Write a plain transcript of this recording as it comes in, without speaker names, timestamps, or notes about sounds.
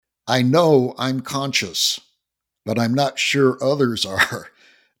I know I'm conscious, but I'm not sure others are.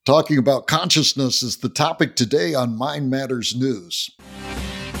 Talking about consciousness is the topic today on Mind Matters News.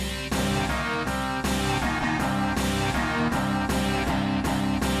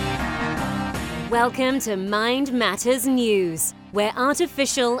 Welcome to Mind Matters News, where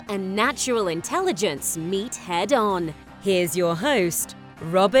artificial and natural intelligence meet head-on. Here's your host,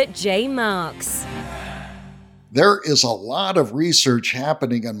 Robert J. Marks. There is a lot of research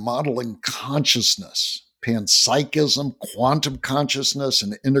happening on modeling consciousness. Panpsychism, quantum consciousness,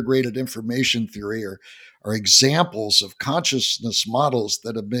 and integrated information theory are examples of consciousness models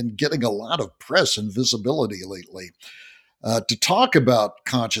that have been getting a lot of press and visibility lately. To talk about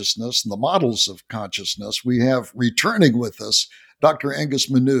consciousness and the models of consciousness, we have returning with us Dr. Angus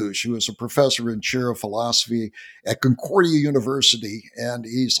Menuge, who is a professor and chair of philosophy at Concordia University, and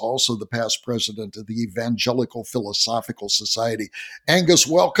he's also the past president of the Evangelical Philosophical Society. Angus,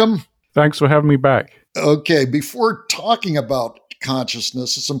 welcome. Thanks for having me back. Okay, before talking about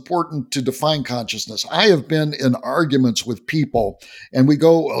consciousness, it's important to define consciousness. I have been in arguments with people, and we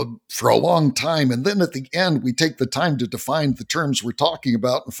go for a long time, and then at the end, we take the time to define the terms we're talking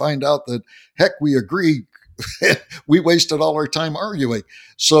about and find out that, heck, we agree. We wasted all our time arguing.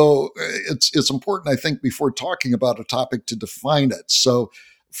 So it's important, I think, before talking about a topic to define it. So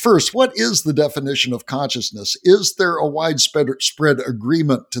first, what is the definition of consciousness? Is there a widespread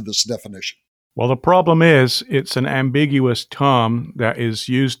agreement to this definition? Well, the problem is it's an ambiguous term that is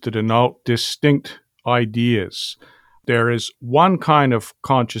used to denote distinct ideas. There is one kind of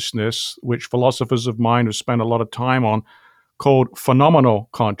consciousness, which philosophers of mind have spent a lot of time on, called phenomenal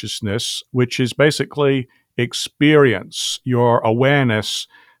consciousness, which is basically experience, your awareness.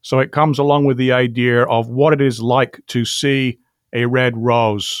 So it comes along with the idea of what it is like to see a red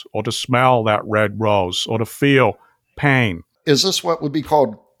rose, or to smell that red rose, or to feel pain. Is this what would be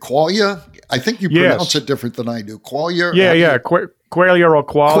called qualia? I think you pronounce it different than I do. Qualia? Qualia or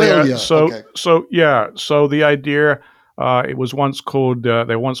qualia. Okay. So the idea, it was once called,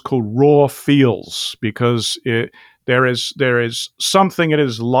 they once called raw feels, because there is something it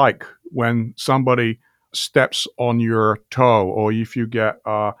is like when somebody steps on your toe, or if you get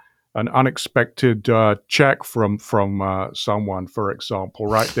an unexpected check from someone, for example,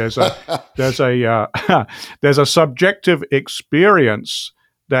 right? There's a subjective experience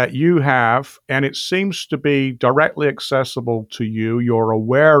that you have, and it seems to be directly accessible to you. You're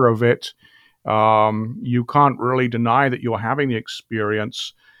aware of it. You can't really deny that you're having the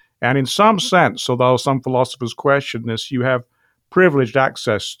experience. And in some sense, although some philosophers question this, you have privileged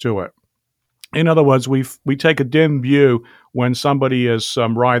access to it. In other words, we take a dim view when somebody is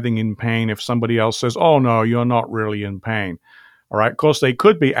writhing in pain if somebody else says, oh, no, you're not really in pain. All right. Of course, they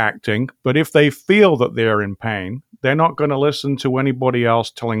could be acting, but if they feel that they're in pain, they're not going to listen to anybody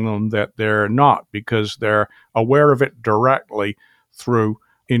else telling them that they're not, because they're aware of it directly through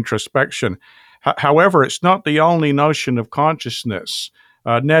introspection. However, it's not the only notion of consciousness.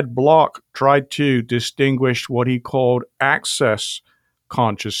 Ned Block tried to distinguish what he called access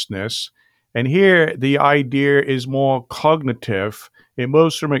consciousness. And here, the idea is more cognitive. It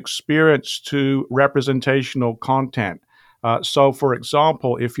moves from experience to representational content. So, for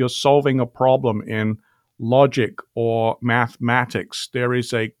example, if you're solving a problem in logic or mathematics, there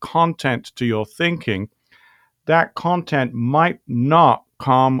is a content to your thinking. That content might not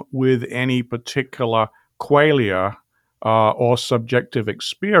come with any particular qualia or subjective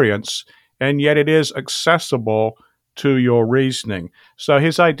experience, and yet it is accessible to your reasoning. So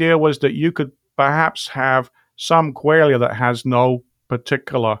his idea was that you could perhaps have some qualia that has no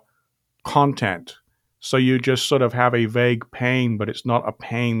particular content. So you just sort of have a vague pain, but it's not a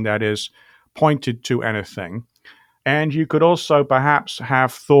pain that is pointed to anything. And you could also perhaps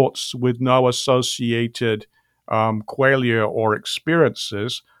have thoughts with no associated qualia or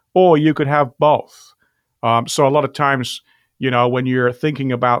experiences, or you could have both. So a lot of times, when you're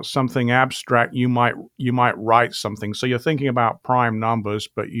thinking about something abstract, you might write something. So you're thinking about prime numbers,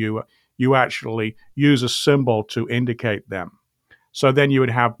 but you actually use a symbol to indicate them. So then you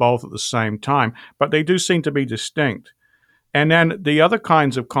would have both at the same time, but they do seem to be distinct. And then the other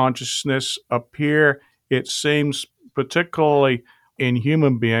kinds of consciousness appear, it seems, particularly in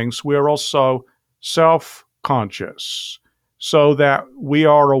human beings. We're also self-conscious, so that we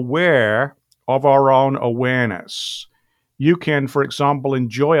are aware of our own awareness. You can, for example,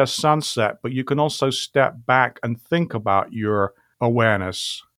 enjoy a sunset, but you can also step back and think about your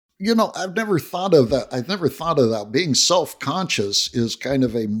awareness. I've never thought of that. I've never thought of that. Being self-conscious is kind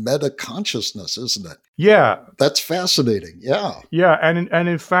of a meta-consciousness, isn't it? Yeah. That's fascinating. Yeah. Yeah, and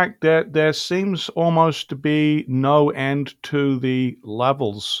in fact, there seems almost to be no end to the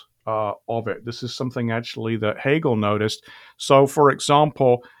levels of it. This is something actually that Hegel noticed. So, for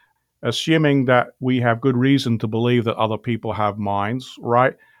example, assuming that we have good reason to believe that other people have minds,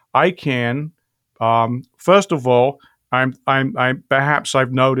 right? I can, first of all, I'm perhaps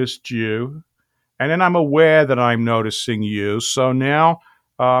I've noticed you, and then I'm aware that I'm noticing you. So now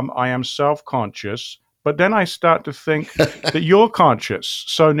I am self-conscious, but then I start to think that you're conscious.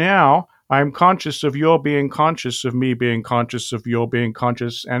 So now I'm conscious of your being conscious of me being conscious of your being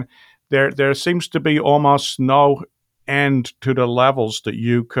conscious, and there seems to be almost no end to the levels that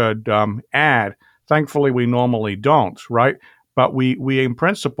you could add. Thankfully, we normally don't, right? But we in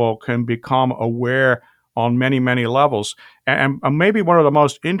principle can become aware on many, many levels. And maybe one of the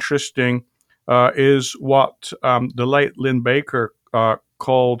most interesting is what the late Lynn Baker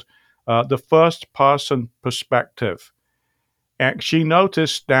called the first person perspective. And she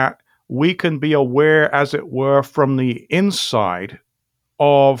noticed that we can be aware, as it were, from the inside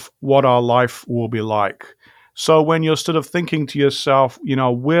of what our life will be like. So when you're sort of thinking to yourself,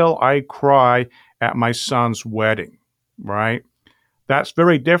 will I cry at my son's wedding, right? That's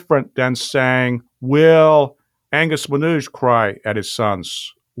very different than saying, will Angus Manouche cry at his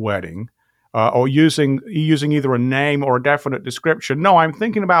son's wedding? Or using either a name or a definite description. No, I'm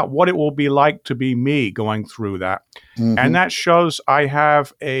thinking about what it will be like to be me going through that. Mm-hmm. And that shows I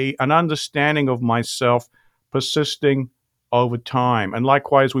have an understanding of myself persisting over time. And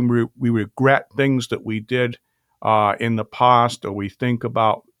likewise, when we regret things that we did in the past, or we think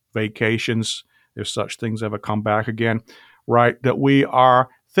about vacations, if such things ever come back again, right, that we are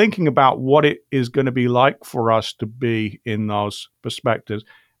thinking about what it is going to be like for us to be in those perspectives.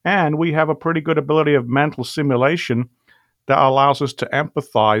 And we have a pretty good ability of mental simulation that allows us to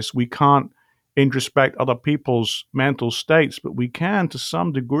empathize. We can't introspect other people's mental states, but we can, to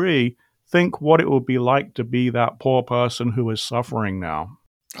some degree, think what it would be like to be that poor person who is suffering now.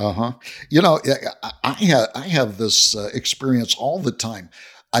 Uh-huh. I have this experience all the time.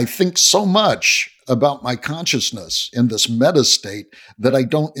 I think so much about my consciousness in this meta state that I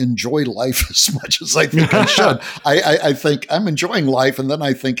don't enjoy life as much as I think I should. I think I'm enjoying life, and then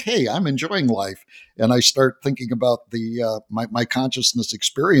I think, hey, I'm enjoying life. And I start thinking about the my consciousness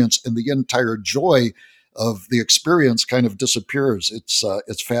experience, and the entire joy of the experience kind of disappears.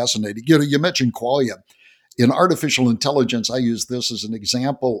 It's fascinating. You mentioned qualia. In artificial intelligence, I use this as an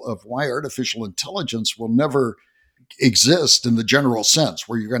example of why artificial intelligence will never exist in the general sense,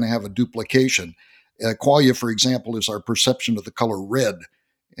 where you're going to have a duplication. Qualia, for example, is our perception of the color red.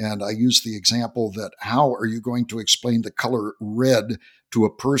 And I use the example that how are you going to explain the color red to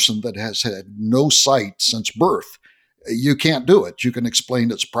a person that has had no sight since birth? You can't do it. You can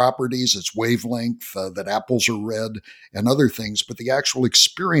explain its properties, its wavelength, that apples are red, and other things, but the actual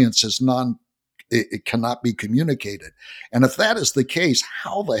experience is it cannot be communicated. And if that is the case,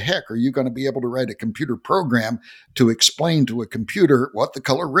 how the heck are you going to be able to write a computer program to explain to a computer what the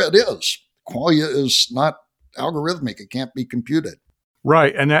color red is? Qualia is not algorithmic. It can't be computed.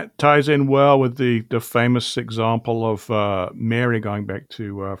 Right. And that ties in well with the famous example of Mary, going back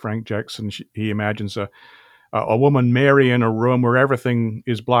to Frank Jackson. He imagines a woman, Mary, in a room where everything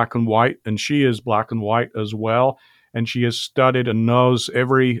is black and white, and she is black and white as well. And she has studied and knows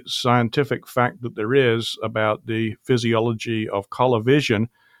every scientific fact that there is about the physiology of color vision.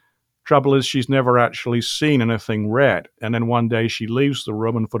 Trouble is, she's never actually seen anything red. And then one day she leaves the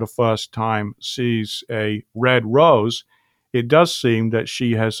room and for the first time sees a red rose. It does seem that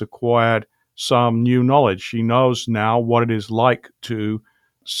she has acquired some new knowledge. She knows now what it is like to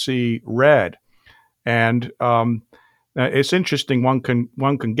see red. And it's interesting. One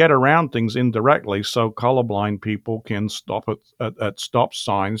can get around things indirectly. So colorblind people can stop at stop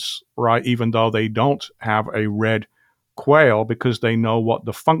signs, right? Even though they don't have a red quail, because they know what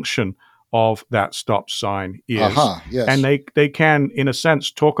the function of that stop sign is. Yes. And they can, in a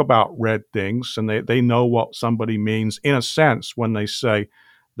sense, talk about red things, and they know what somebody means, in a sense, when they say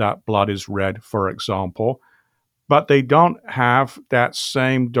that blood is red, for example. But they don't have that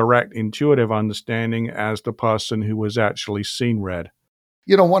same direct intuitive understanding as the person who has actually seen red.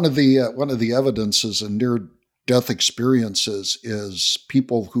 One of the evidences in near-death experiences is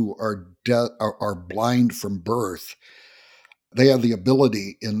people who are blind from birth. They have the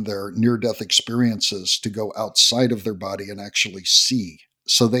ability in their near-death experiences to go outside of their body and actually see.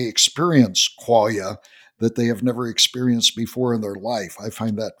 So they experience qualia that they have never experienced before in their life. I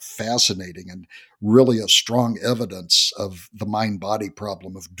find that fascinating and really a strong evidence of the mind-body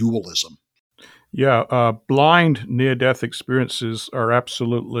problem of dualism. Yeah, blind near-death experiences are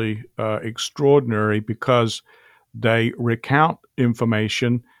absolutely extraordinary because they recount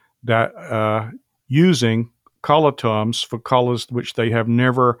information that using color terms for colors which they have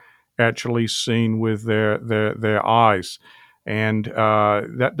never actually seen with their eyes. And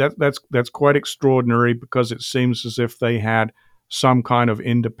that's quite extraordinary, because it seems as if they had some kind of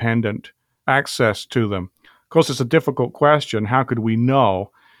independent access to them. Of course, it's a difficult question. How could we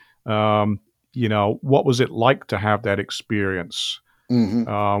know? What was it like to have that experience?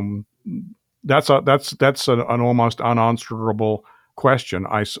 Mm-hmm. That's an almost unanswerable question,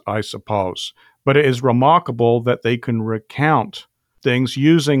 I suppose. But it is remarkable that they can recount things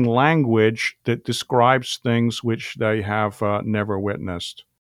using language that describes things which they have never witnessed.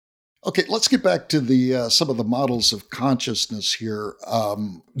 Okay, let's get back to the some of the models of consciousness here.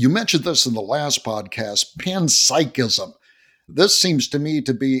 You mentioned this in the last podcast, panpsychism. This seems to me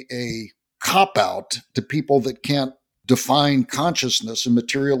to be a cop-out to people that can't define consciousness in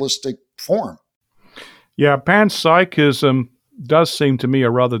materialistic form. Yeah, panpsychism does seem to me a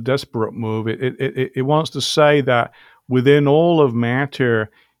rather desperate move. It wants to say that within all of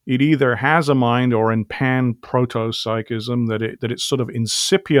matter, it either has a mind, or in pan-protopsychism, that it's sort of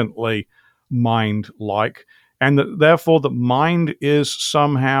incipiently mind-like, and that therefore the mind is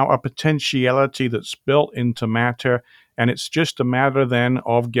somehow a potentiality that's built into matter, and it's just a matter then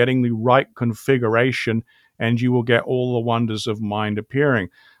of getting the right configuration, and you will get all the wonders of mind appearing.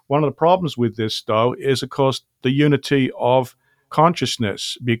 One of the problems with this, though, is, of course, the unity of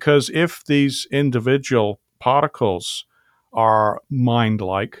consciousness, because if these individual particles are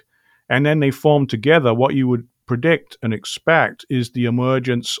mind-like, and then they form together, what you would predict and expect is the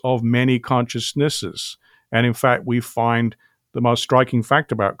emergence of many consciousnesses. And in fact, we find the most striking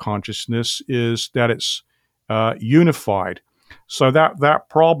fact about consciousness is that it's unified. So that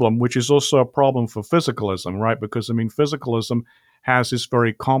problem, which is also a problem for physicalism, right? Because, physicalism has this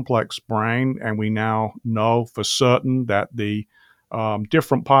very complex brain, and we now know for certain that the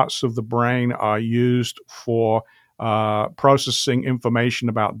different parts of the brain are used for processing information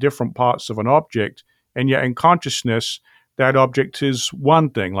about different parts of an object. And yet in consciousness, that object is one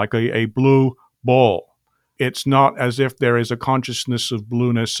thing, like a blue ball. It's not as if there is a consciousness of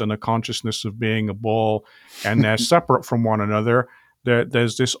blueness and a consciousness of being a ball, and they're separate from one another.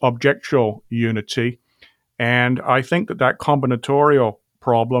 There's this objectual unity. And I think that combinatorial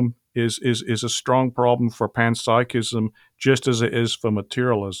problem is a strong problem for panpsychism, just as it is for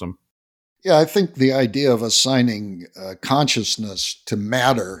materialism. Yeah, I think the idea of assigning consciousness to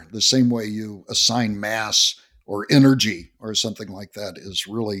matter the same way you assign mass or energy or something like that is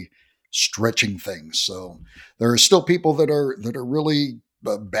really stretching things. So there are still people that are really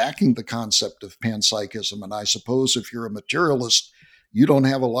backing the concept of panpsychism, and I suppose if you're a materialist, you don't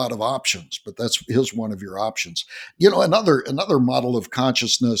have a lot of options, but is one of your options. Another model of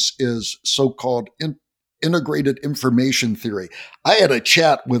consciousness is so-called integrated information theory. I had a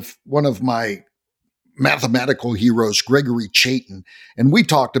chat with one of my mathematical heroes, Gregory Chaitin, and we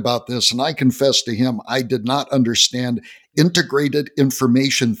talked about this, and I confessed to him I did not understand integrated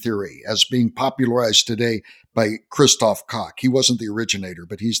information theory as being popularized today by Christoph Koch. He wasn't the originator,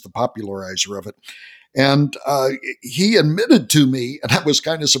 but he's the popularizer of it. And he admitted to me, and I was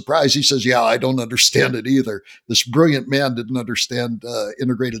kind of surprised. He says, yeah, I don't understand it either. This brilliant man didn't understand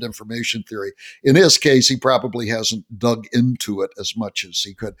integrated information theory. In his case, he probably hasn't dug into it as much as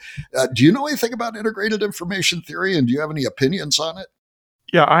he could. Do you know anything about integrated information theory, and do you have any opinions on it?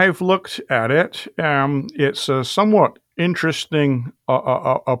 Yeah, I've looked at it. It's a somewhat interesting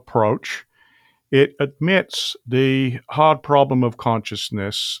approach. It admits the hard problem of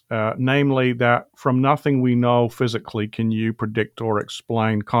consciousness, namely that from nothing we know physically can you predict or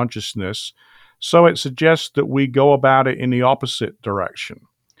explain consciousness. So it suggests that we go about it in the opposite direction.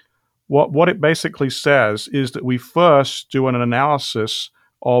 What it basically says is that we first do an analysis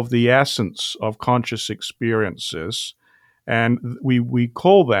of the essence of conscious experiences, and we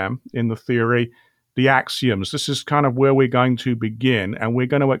call them, in the theory, the axioms. This is kind of where we're going to begin, and we're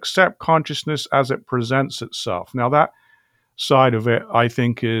going to accept consciousness as it presents itself. Now, that side of it, I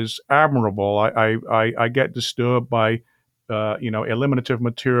think, is admirable. I get disturbed by, eliminative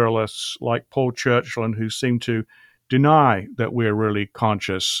materialists like Paul Churchland, who seem to deny that we're really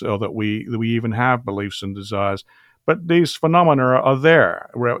conscious, or that we even have beliefs and desires. But these phenomena are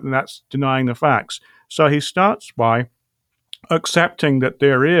there, and that's denying the facts. So he starts by accepting that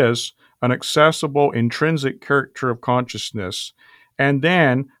there is an accessible intrinsic character of consciousness, and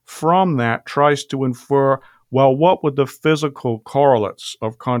then from that tries to infer, well, what would the physical correlates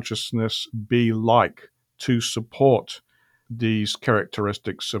of consciousness be like to support these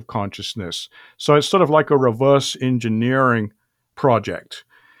characteristics of consciousness? So it's sort of like a reverse engineering project.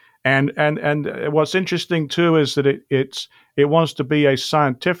 And what's interesting too is that it wants to be a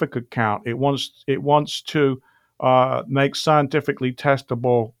scientific account. It wants to make scientifically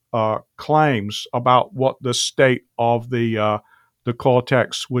testable claims about what the state of the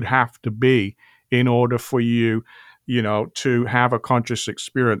cortex would have to be in order for you, to have a conscious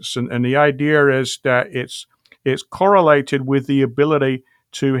experience. And the idea is that it's correlated with the ability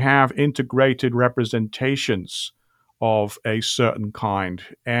to have integrated representations of a certain kind.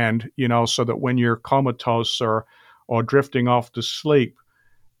 And, so that when you're comatose or drifting off to sleep,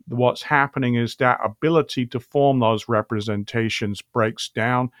 what's happening is that ability to form those representations breaks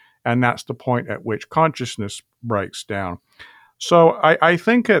down, and that's the point at which consciousness breaks down. So I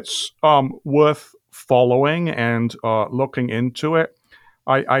think it's worth following and looking into it.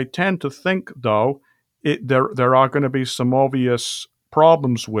 I tend to think, though, there are going to be some obvious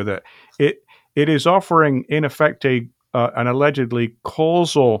problems with it. It is offering, in effect, an allegedly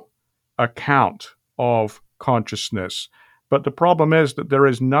causal account of consciousness. But the problem is that there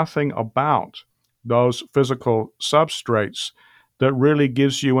is nothing about those physical substrates that really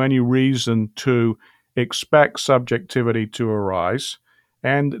gives you any reason to expect subjectivity to arise.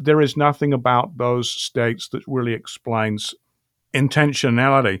 And there is nothing about those states that really explains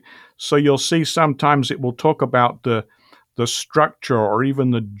intentionality. So you'll see sometimes it will talk about the structure or even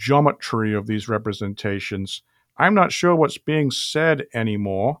the geometry of these representations. I'm not sure what's being said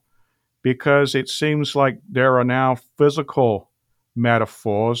anymore, because it seems like there are now physical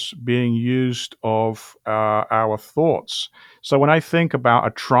metaphors being used of our thoughts. So when I think about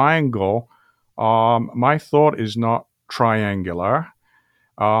a triangle, my thought is not triangular.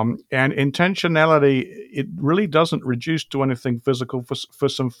 And intentionality, it really doesn't reduce to anything physical for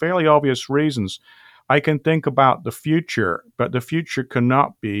some fairly obvious reasons. I can think about the future, but the future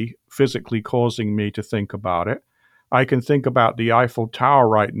cannot be physically causing me to think about it. I can think about the Eiffel Tower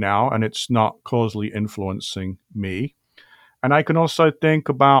right now, and it's not causally influencing me. And I can also think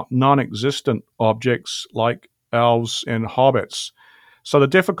about non-existent objects like elves and hobbits. So the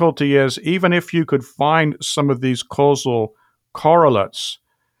difficulty is, even if you could find some of these causal correlates,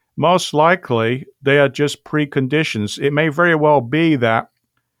 most likely they are just preconditions. It may very well be that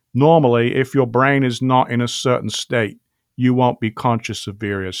normally, if your brain is not in a certain state, you won't be conscious of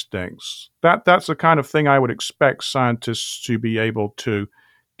various things. That's the kind of thing I would expect scientists to be able to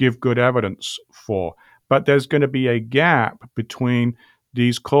give good evidence for. But there's going to be a gap between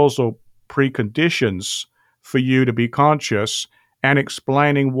these causal preconditions for you to be conscious and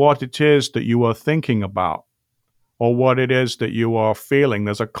explaining what it is that you are thinking about or what it is that you are feeling.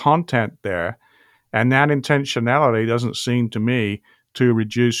 There's a content there, and that intentionality doesn't seem to me to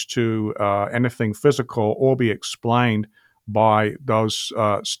reduce to anything physical or be explained by those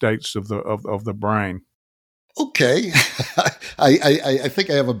states of the brain. Okay. I think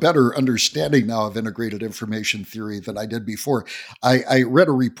I have a better understanding now of integrated information theory than I did before. I read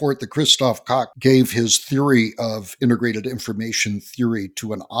a report that Christoph Koch gave his theory of integrated information theory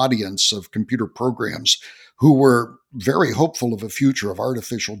to an audience of computer programs who were very hopeful of a future of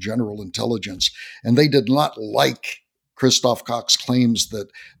artificial general intelligence. And they did not like Christoph Koch's claims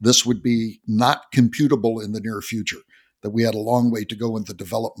that this would be not computable in the near future, that we had a long way to go in the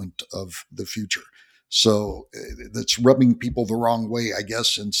development of the future. So that's rubbing people the wrong way, I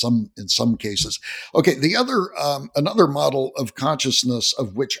guess, in some cases. Okay, the other another model of consciousness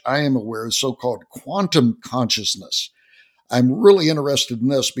of which I am aware is so-called quantum consciousness. I'm really interested in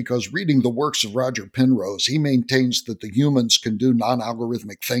this because reading the works of Roger Penrose, he maintains that the humans can do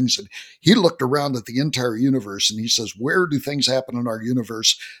non-algorithmic things. And he looked around at the entire universe and he says, where do things happen in our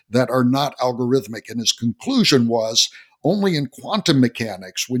universe that are not algorithmic? And his conclusion was, only in quantum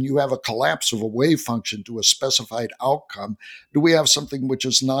mechanics, when you have a collapse of a wave function to a specified outcome, do we have something which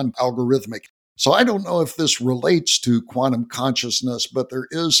is non-algorithmic. So I don't know if this relates to quantum consciousness, but there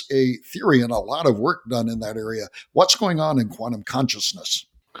is a theory and a lot of work done in that area. What's going on in quantum consciousness?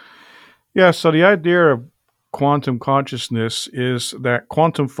 Yeah, so the idea of quantum consciousness is that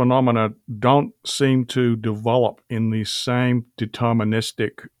quantum phenomena don't seem to develop in the same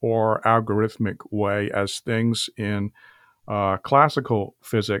deterministic or algorithmic way as things in classical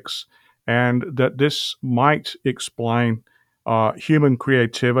physics, and that this might explain human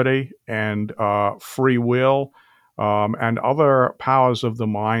creativity and free will and other powers of the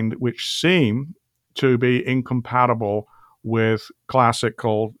mind which seem to be incompatible with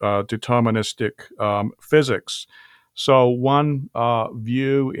classical deterministic physics. So one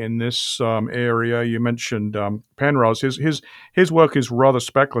view in this area, you mentioned Penrose, his work is rather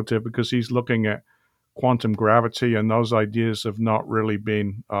speculative because he's looking at quantum gravity, and those ideas have not really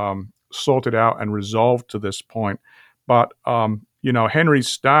been sorted out and resolved to this point. But, Henry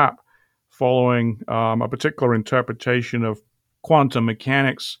Stapp, following a particular interpretation of quantum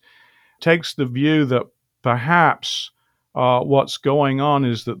mechanics, takes the view that perhaps what's going on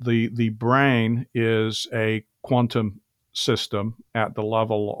is that the brain is a quantum system at the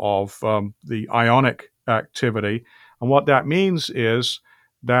level of the ionic activity. And what that means is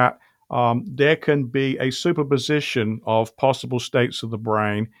that there can be a superposition of possible states of the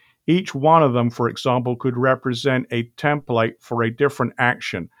brain. Each one of them, for example, could represent a template for a different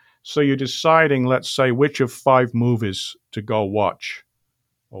action. So you're deciding, let's say, which of 5 movies to go watch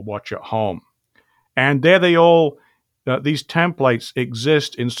or watch at home. And there they all, these templates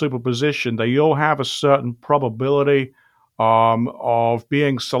exist in superposition. They all have a certain probability of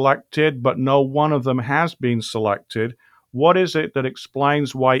being selected, but no one of them has been selected. What is it that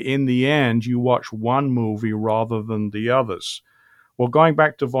explains why in the end you watch one movie rather than the others? Well, going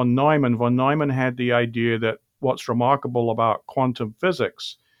back to von Neumann had the idea that what's remarkable about quantum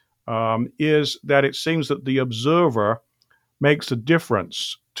physics is that it seems that the observer makes a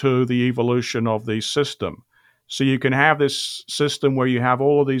difference to the evolution of the system. So you can have this system where you have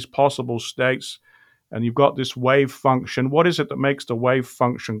all of these possible states and you've got this wave function. What is it that makes the wave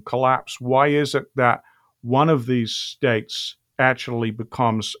function collapse? Why is it that one of these states actually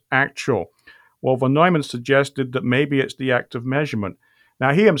becomes actual? Well, von Neumann suggested that maybe it's the act of measurement.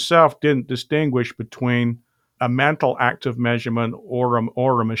 Now, he himself didn't distinguish between a mental act of measurement or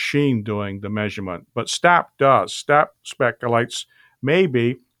a machine doing the measurement, but Stapp does. Stapp speculates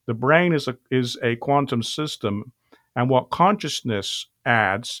maybe the brain is a quantum system, and what consciousness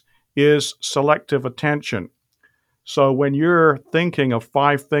adds is selective attention. So when you're thinking of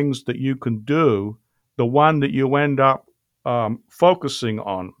 5 things that you can do, the one that you end up focusing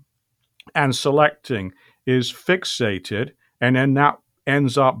on and selecting is fixated, and then that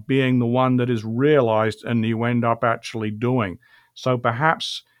ends up being the one that is realized and you end up actually doing. So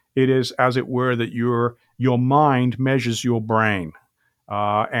perhaps it is, as it were, that your mind measures your brain,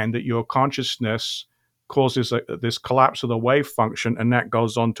 and that your consciousness causes this collapse of the wave function, and that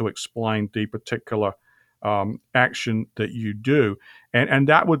goes on to explain the particular action that you do. And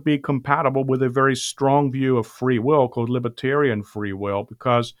that would be compatible with a very strong view of free will called libertarian free will,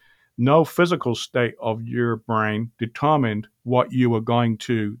 because no physical state of your brain determined what you were going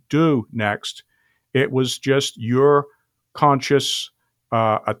to do next. It was just your conscious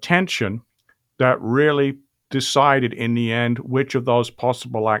attention that really decided in the end which of those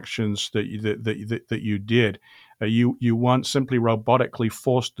possible actions that you did. You weren't simply robotically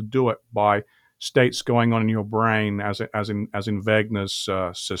forced to do it by states going on in your brain, as in Wegener's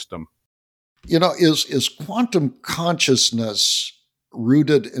system. Is quantum consciousness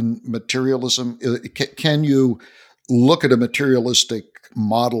rooted in materialism? Can you look at a materialistic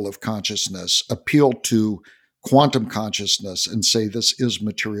model of consciousness, appeal to quantum consciousness, and say this is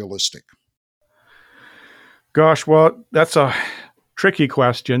materialistic? Gosh, well, that's a tricky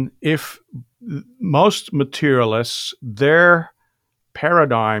question. If most materialists, their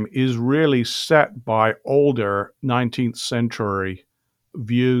paradigm is really set by older 19th century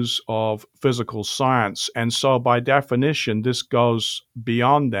views of physical science. And so by definition, this goes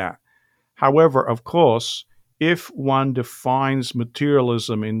beyond that. However, of course, if one defines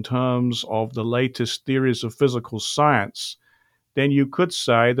materialism in terms of the latest theories of physical science, then you could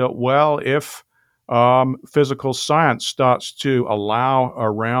say that, well, if physical science starts to allow a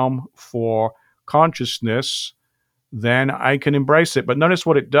realm for consciousness, then I can embrace it. But notice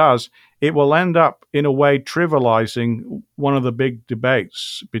what it does. It will end up, in a way, trivializing one of the big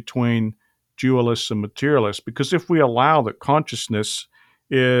debates between dualists and materialists. Because if we allow that consciousness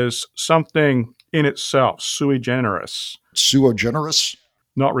is something in itself, sui generis. Sui generis?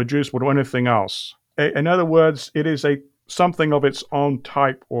 Not reducible to anything else. In other words, it is something of its own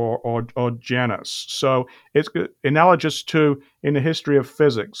type or genus. So it's analogous to in the history of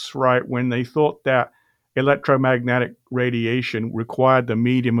physics, right, when they thought that electromagnetic radiation required the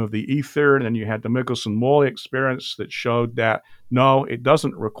medium of the ether, and then you had the Michelson-Morley experience that showed that no, it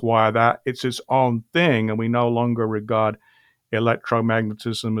doesn't require that. It's its own thing, and we no longer regard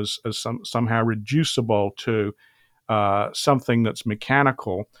electromagnetism as somehow reducible to something that's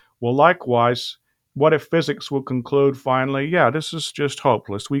mechanical. Well, likewise, what if physics will conclude finally, yeah, this is just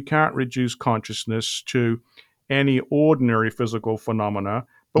hopeless. We can't reduce consciousness to any ordinary physical phenomena,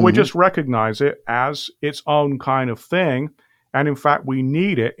 but we just recognize it as its own kind of thing. And in fact, we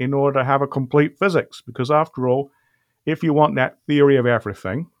need it in order to have a complete physics. Because after all, if you want that theory of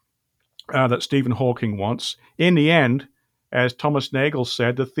everything that Stephen Hawking wants, in the end, as Thomas Nagel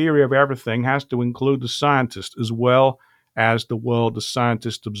said, the theory of everything has to include the scientist as well as the world the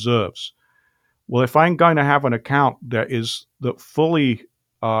scientist observes. Well, if I'm going to have an account that fully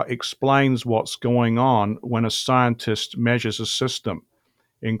explains what's going on when a scientist measures a system,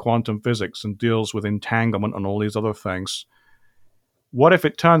 in quantum physics and deals with entanglement and all these other things. What if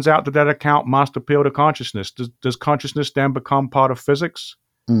it turns out that account must appeal to consciousness? Does consciousness then become part of physics?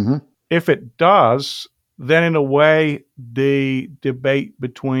 Mm-hmm. If it does, then in a way, the debate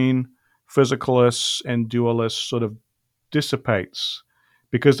between physicalists and dualists sort of dissipates,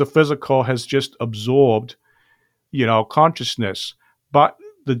 because the physical has just absorbed, consciousness. But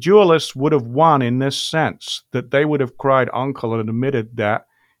the dualists would have won in this sense, that they would have cried uncle and admitted that,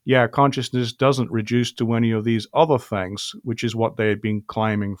 consciousness doesn't reduce to any of these other things, which is what they had been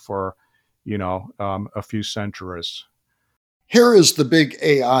claiming for, a few centuries. Here is the big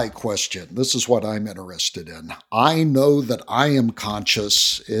AI question. This is what I'm interested in. I know that I am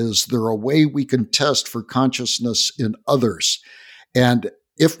conscious. Is there a way we can test for consciousness in others? And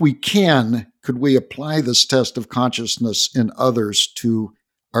if we can, could we apply this test of consciousness in others to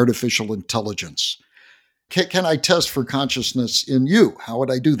artificial intelligence? Can I test for consciousness in you? How would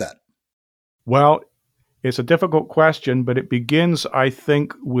I do that? Well, it's a difficult question, but it begins, I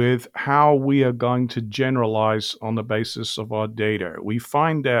think, with how we are going to generalize on the basis of our data. We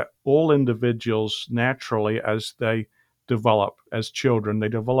find that all individuals naturally, as they develop as children, they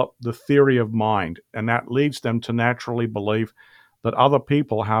develop the theory of mind, and that leads them to naturally believe that other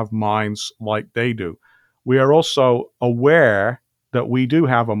people have minds like they do. We are also aware that we do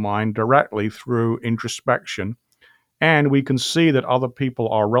have a mind directly through introspection, and we can see that other people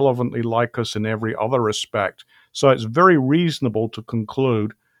are relevantly like us in every other respect. So it's very reasonable to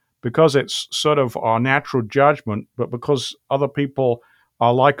conclude, because it's sort of our natural judgment, but because other people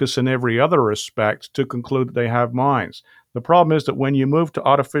are like us in every other respect, to conclude that they have minds. The problem is that when you move to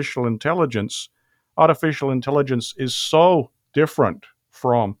artificial intelligence is so different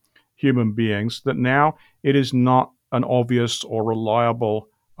from human beings that now it is not an obvious or reliable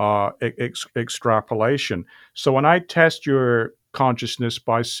extrapolation. So when I test your consciousness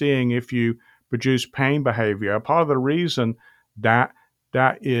by seeing if you produce pain behavior, part of the reason that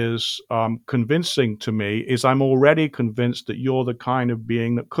is convincing to me is I'm already convinced that you're the kind of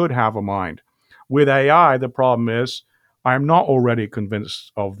being that could have a mind. With AI, the problem is I'm not already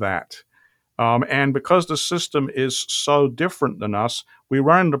convinced of that. And because the system is so different than us, we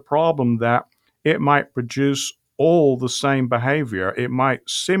run into the problem that it might produce all the same behavior. It might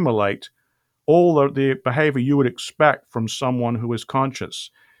simulate all of the behavior you would expect from someone who is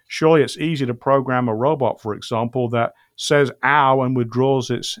conscious. Surely it's easy to program a robot, for example, that says ow and withdraws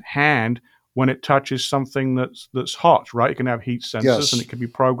its hand when it touches something that's hot, right? It can have heat sensors, Yes. And it can be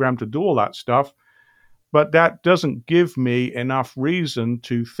programmed to do all that stuff. But that doesn't give me enough reason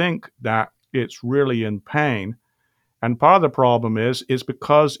to think that it's really in pain. And part of the problem is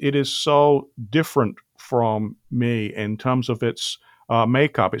because it is so different from me in terms of its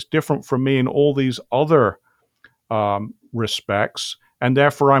makeup. It's different from me in all these other respects, and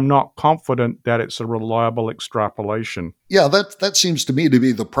therefore I'm not confident that it's a reliable extrapolation. Yeah, that seems to me to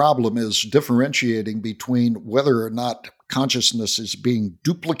be the problem, is differentiating between whether or not consciousness is being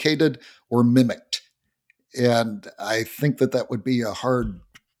duplicated or mimicked. And I think that would be a hard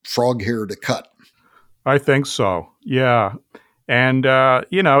frog hair to cut. I think so, yeah. And,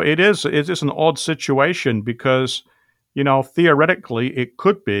 it is an odd situation because, theoretically it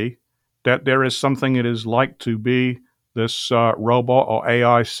could be that there is something it is like to be this robot or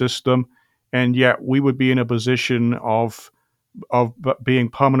AI system, and yet we would be in a position of being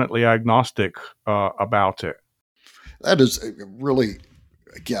permanently agnostic about it. That is really,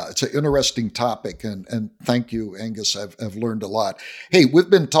 it's an interesting topic, and thank you, Angus. I've learned a lot. Hey, we've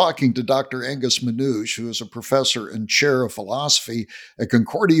been talking to Dr. Angus Manouche, who is a professor and chair of philosophy at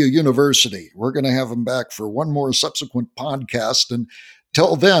Concordia University. We're going to have him back for one more subsequent podcast, and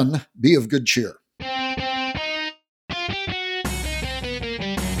till then, be of good cheer.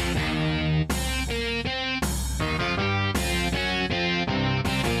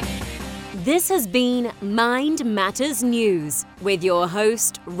 This has been Mind Matters News with your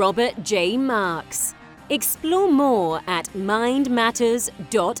host, Robert J. Marks. Explore more at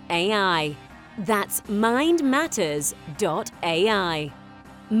mindmatters.ai. That's mindmatters.ai.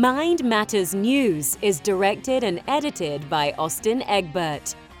 Mind Matters News is directed and edited by Austin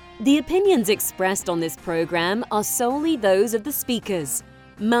Egbert. The opinions expressed on this program are solely those of the speakers.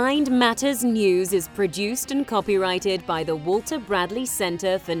 Mind Matters News is produced and copyrighted by the Walter Bradley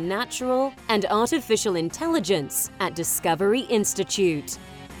Center for Natural and Artificial Intelligence at Discovery Institute.